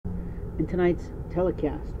In tonight's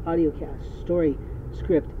telecast, audiocast, story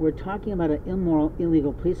script, we're talking about an immoral,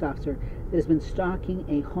 illegal police officer that has been stalking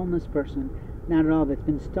a homeless person, not at all, that's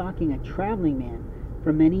been stalking a traveling man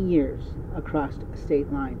for many years across a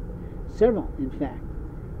state line. Several, in fact,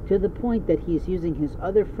 to the point that he's using his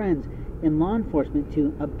other friends in law enforcement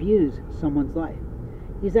to abuse someone's life.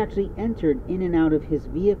 He's actually entered in and out of his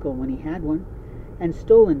vehicle when he had one and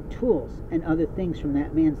stolen tools and other things from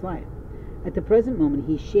that man's life. At the present moment,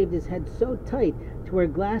 he shaved his head so tight to wear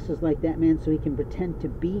glasses like that man so he can pretend to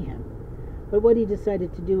be him. But what he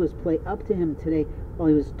decided to do was play up to him today while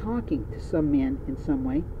he was talking to some man in some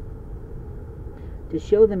way to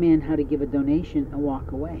show the man how to give a donation and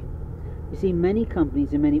walk away. You see, many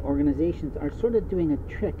companies and many organizations are sort of doing a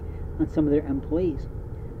trick on some of their employees.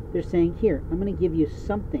 They're saying, here, I'm going to give you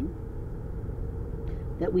something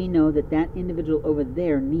that we know that that individual over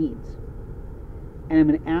there needs. And I'm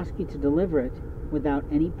going to ask you to deliver it without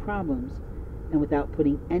any problems and without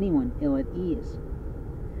putting anyone ill at ease.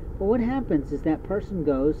 But what happens is that person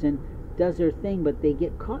goes and does their thing, but they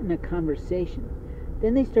get caught in a conversation.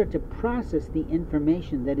 Then they start to process the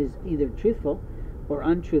information that is either truthful or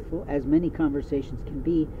untruthful, as many conversations can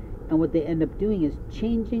be, and what they end up doing is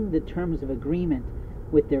changing the terms of agreement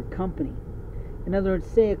with their company. In other words,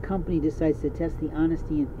 say a company decides to test the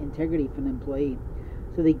honesty and integrity of an employee.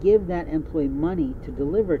 So they give that employee money to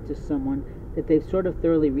deliver to someone that they've sort of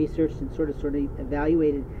thoroughly researched and sort of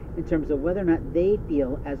evaluated in terms of whether or not they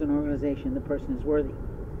feel, as an organization, the person is worthy.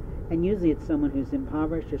 And usually it's someone who's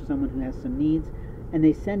impoverished or someone who has some needs, and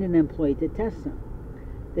they send an employee to test them.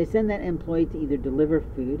 They send that employee to either deliver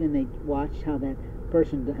food, and they watch how that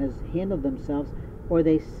person has handled themselves, or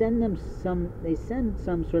they send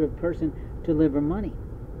some sort of person to deliver money.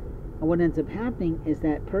 And what ends up happening is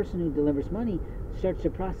that person who delivers money starts to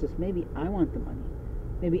process, maybe I want the money,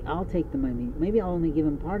 maybe I'll take the money, maybe I'll only give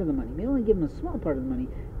them part of the money, maybe I'll only give them a small part of the money,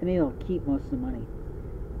 and maybe I'll keep most of the money.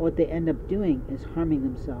 What they end up doing is harming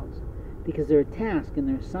themselves, because their task and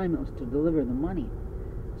their assignment was to deliver the money.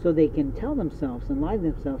 So they can tell themselves and lie to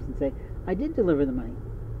themselves and say, I did deliver the money,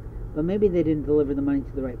 but maybe they didn't deliver the money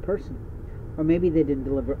to the right person, or maybe they didn't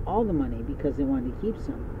deliver all the money because they wanted to keep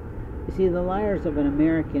some. You see, the liars of an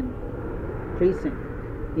American precinct,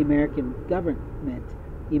 the American government,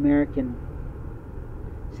 the American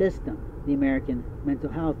system, the American mental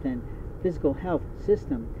health and physical health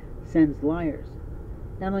system sends liars,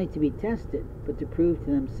 not only to be tested, but to prove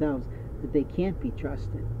to themselves that they can't be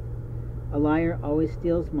trusted. A liar always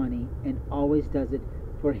steals money and always does it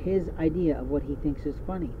for his idea of what he thinks is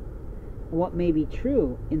funny. And what may be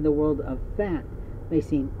true in the world of fact may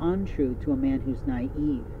seem untrue to a man who's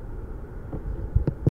naive.